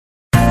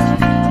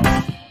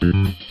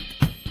What's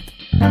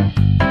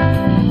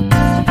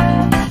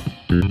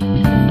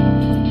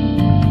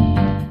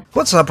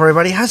up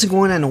everybody, how's it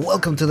going, and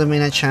welcome to the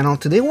Midnight channel.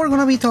 Today we're going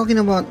to be talking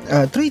about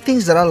 3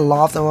 things that I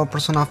loved about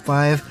Persona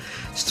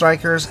 5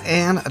 Strikers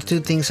and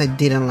 2 things I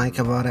didn't like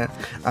about it.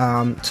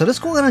 So let's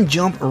go ahead and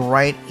jump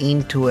right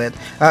into it.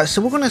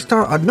 So we're going to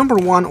start at number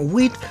 1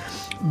 with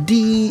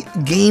the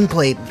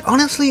gameplay.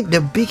 Honestly,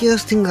 the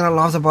biggest thing that I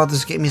loved about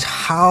this game is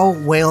how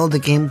well the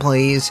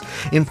gameplay is.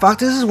 In fact,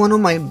 this is one of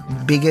my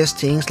biggest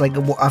things, like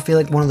I feel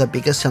like one of the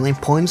biggest selling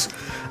points.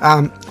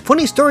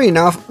 Funny story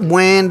enough,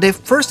 when they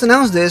first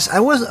announced this,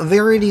 I was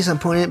very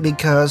disappointed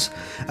because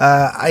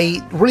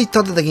I really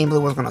thought that the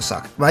gameplay was gonna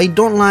suck. I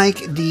don't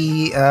like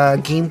the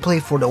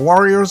gameplay for the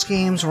Warriors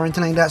games or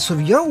anything like that, so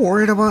if you're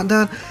worried about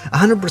that,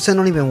 100%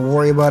 don't even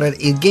worry about it.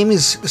 The game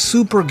is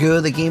super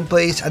good, the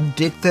gameplay is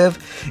addictive,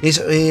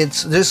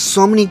 there's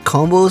so many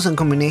combos and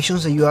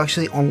combinations that you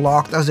actually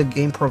unlock as the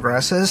game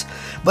progresses.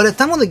 But at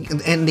the time of the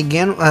end of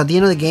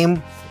the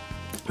game,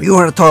 you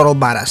are a total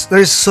badass.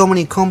 There's so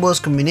many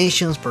combos,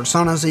 combinations,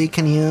 personas that you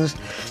can use,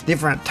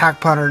 different attack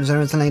patterns,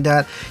 everything like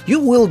that. You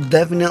will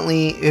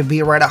definitely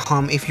be right at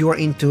home if you are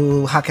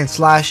into hack and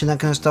slash and that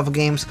kind of stuff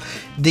games.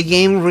 The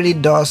game really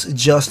does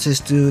justice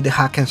to the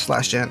hack and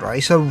slash genre.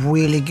 It's a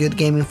really good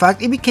game. In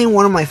fact, it became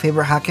one of my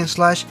favorite hack and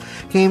slash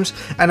games,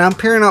 and I'm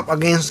pairing up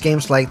against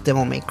games like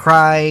Devil May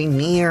Cry,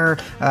 Nier,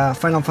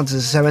 Final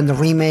Fantasy VII, the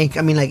remake.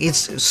 I mean, like,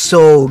 it's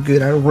so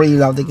good. I really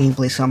love the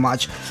gameplay so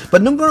much.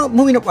 But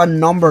moving up on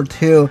number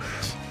 2,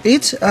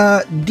 it's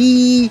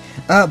the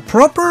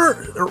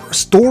proper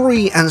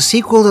story and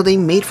sequel that they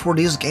made for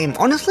this game.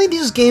 Honestly,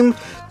 this game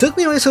took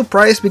me by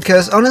surprise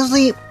because,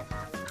 honestly,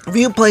 if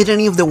you played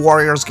any of the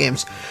Warriors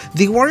games,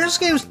 the Warriors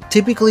games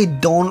typically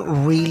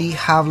don't really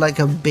have like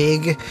a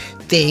big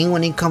thing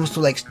when it comes to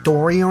like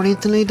story or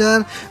anything like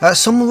that.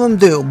 Some of them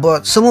do,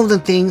 but some of the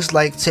things,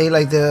 like say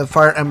like the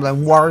Fire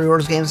Emblem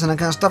Warriors games and that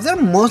kind of stuff, they're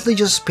mostly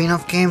just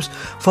spin-off games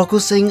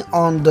focusing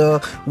on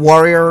the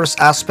Warriors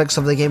aspects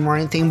of the game or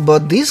anything.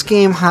 But this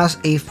game has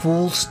a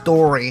full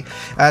story.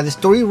 The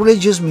story really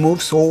just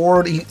moves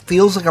forward. It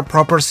feels like a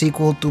proper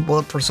sequel to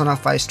both Persona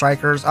 5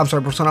 Strikers, I'm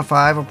sorry, Persona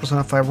 5 or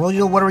Persona 5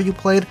 Royal, whatever you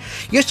played.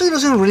 It actually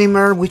doesn't really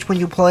matter which one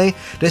you play.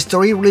 The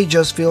story really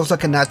just feels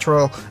like a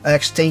natural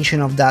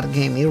extension of that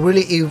game. It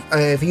really,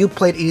 if you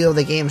played either of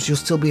the games, you'll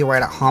still be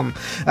right at home.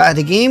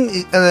 The game,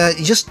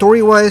 just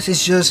story-wise,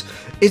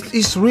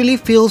 it really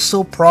feels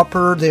so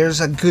proper.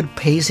 There's a good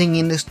pacing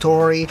in the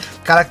story.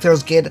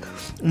 Characters get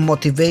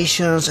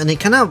motivations, and they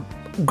kind of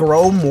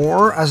grow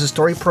more as the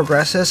story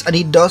progresses, and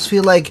it does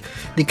feel like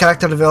the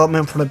character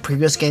development from the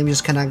previous game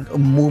just kind of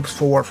moves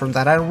forward from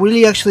that. I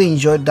really actually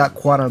enjoyed that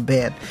quite a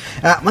bit.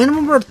 My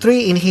number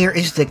 3 in here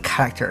is the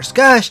characters.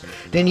 Gosh,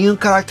 the new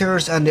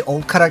characters and the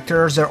old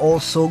characters, they're all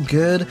so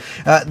good.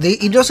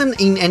 It doesn't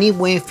in any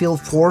way feel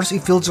forced.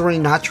 It feels really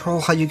natural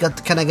how you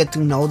kind of get to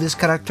know these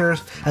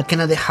characters and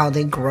kind of how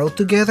they grow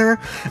together.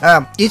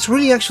 It's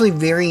really actually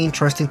very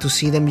interesting to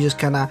see them just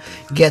kind of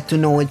get to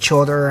know each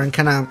other and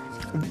kind of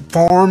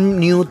form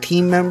new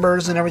team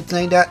members and everything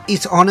like that.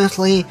 It's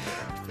honestly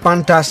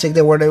fantastic that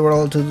they were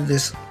able to do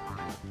this.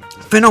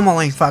 Phenomenal,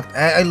 in fact.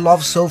 I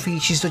love Sophie.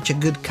 She's such a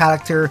good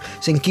character.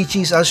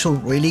 Senkichi is also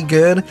really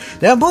good.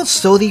 They're both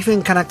so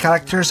different kind of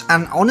characters,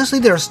 and honestly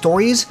their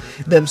stories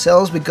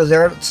themselves, because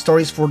there are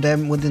stories for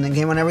them within the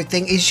game and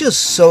everything, it's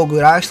just so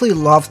good. I actually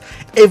loved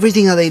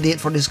everything that they did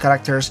for these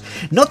characters.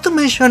 Not to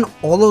mention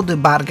all of the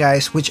bad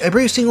guys, which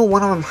every single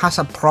one of them has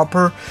a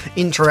proper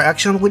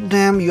interaction with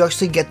them. You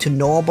actually get to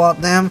know about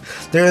them.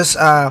 There's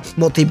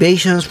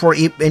motivations for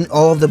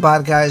all of the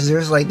bad guys.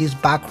 There's like this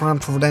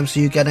background for them, so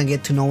you gotta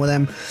get to know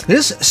them.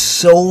 There's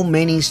so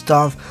many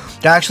stuff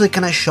that actually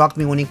kind of shocked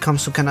me when it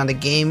comes to kind of the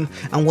game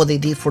and what they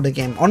did for the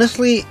game.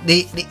 Honestly,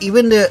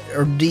 even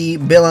the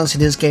villains in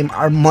this game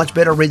are much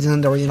better written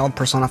than the original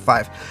Persona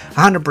 5.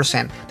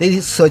 100%. They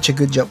did such a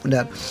good job with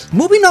that.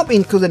 Moving up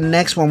into the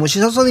next one, which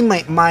is also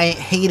my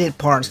hated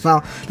parts.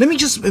 Now, let me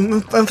just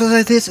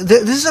emphasize this.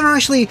 These are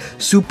actually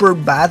super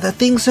bad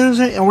things or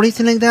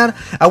anything like that.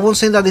 I won't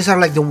say that these are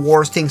like the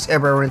worst things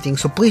ever or anything.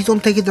 So please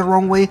don't take it the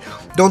wrong way.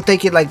 Don't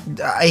take it like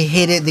I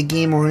hated the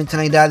game or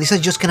anything like that. These are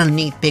just kind of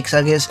neat picks,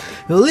 I guess.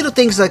 Little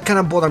things that kind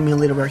of bother me a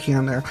little bit here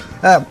and there.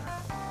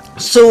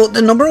 So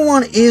the number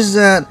 1 is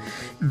that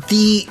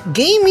the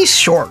game is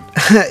short.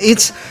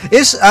 it's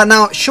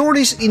now short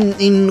is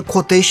in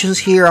quotations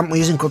here. I'm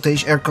using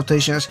air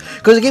quotations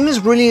because the game is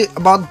really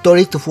about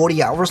 30 to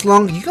 40 hours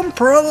long. You can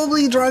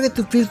probably drag it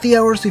to 50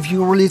 hours if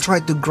you really try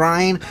to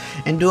grind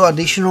and do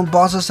additional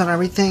bosses and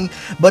everything,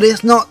 but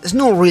it's not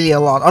really a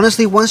lot.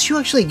 Honestly, once you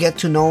actually get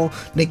to know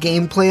the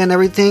gameplay and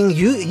everything,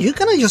 you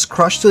kind of just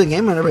crush to the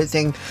game and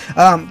everything.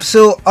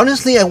 So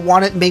honestly, I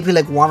wanted maybe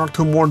like 1 or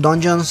 2 more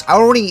dungeons. I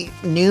already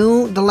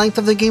knew the length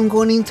of the game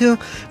going into,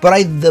 but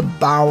I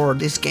devoured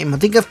this game. I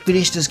think I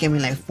finished this game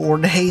in like 4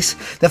 days.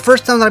 The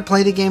first time that I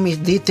played the game,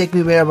 it did take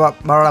me about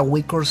a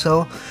week or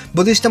so,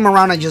 but this time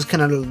around I just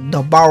kind of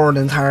devoured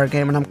the entire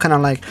game, and I'm kind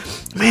of like,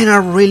 man, I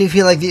really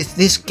feel like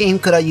this game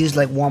could have used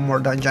like one more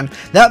dungeon.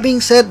 That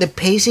being said, the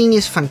pacing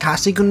is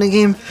fantastic on the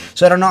game,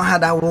 so I don't know how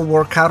that will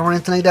work out or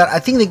anything like that. I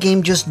think the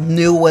game just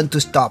knew when to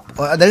stop.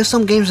 There's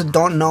some games that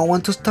don't know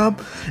when to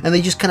stop, and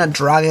they just kind of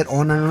drag it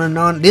on and on and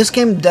on. This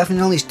game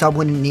definitely stopped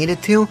when it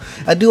needed to.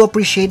 I do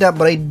appreciate that,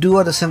 but I do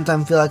at the same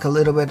time feel like a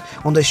little bit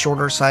on the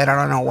shorter side. I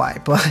don't know why,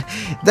 but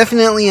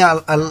definitely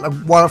a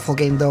wonderful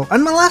game though.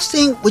 And my last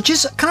thing, which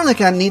is kind of like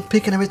a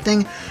nitpick and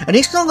everything, and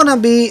it's not gonna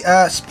be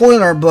a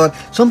spoiler, but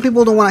some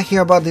people don't want to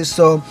hear about this,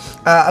 so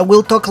I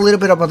will talk a little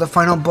bit about the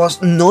final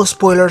boss. No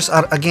spoilers.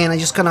 Again, I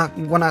just kind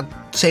of want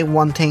to say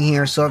one thing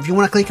here, so if you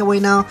want to click away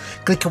now,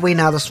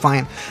 that's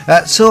fine.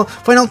 So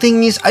final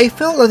thing is, I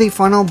felt like the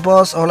final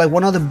boss, or like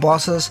one of the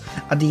bosses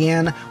at the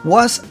end,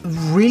 was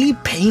really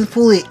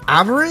painfully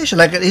average.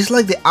 Like, it's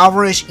like the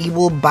average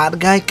evil bad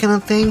guy kind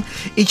of thing.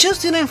 It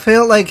just didn't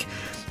feel like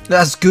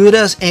as good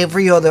as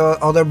every other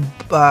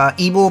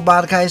evil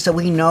bad guys that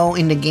we know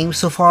in the game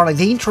so far. Like,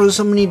 they introduced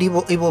so many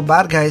evil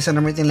bad guys and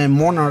everything, like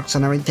monarchs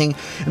and everything,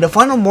 and the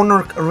final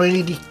monarch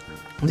really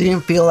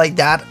didn't feel like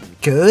that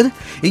good.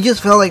 It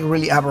just felt like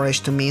really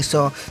average to me.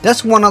 So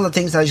that's one of the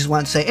things that I just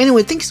want to say.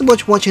 Anyway, thanks so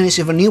much for watching this.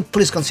 If you're new,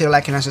 please consider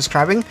liking and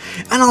subscribing,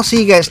 and I'll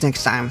see you guys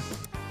next time.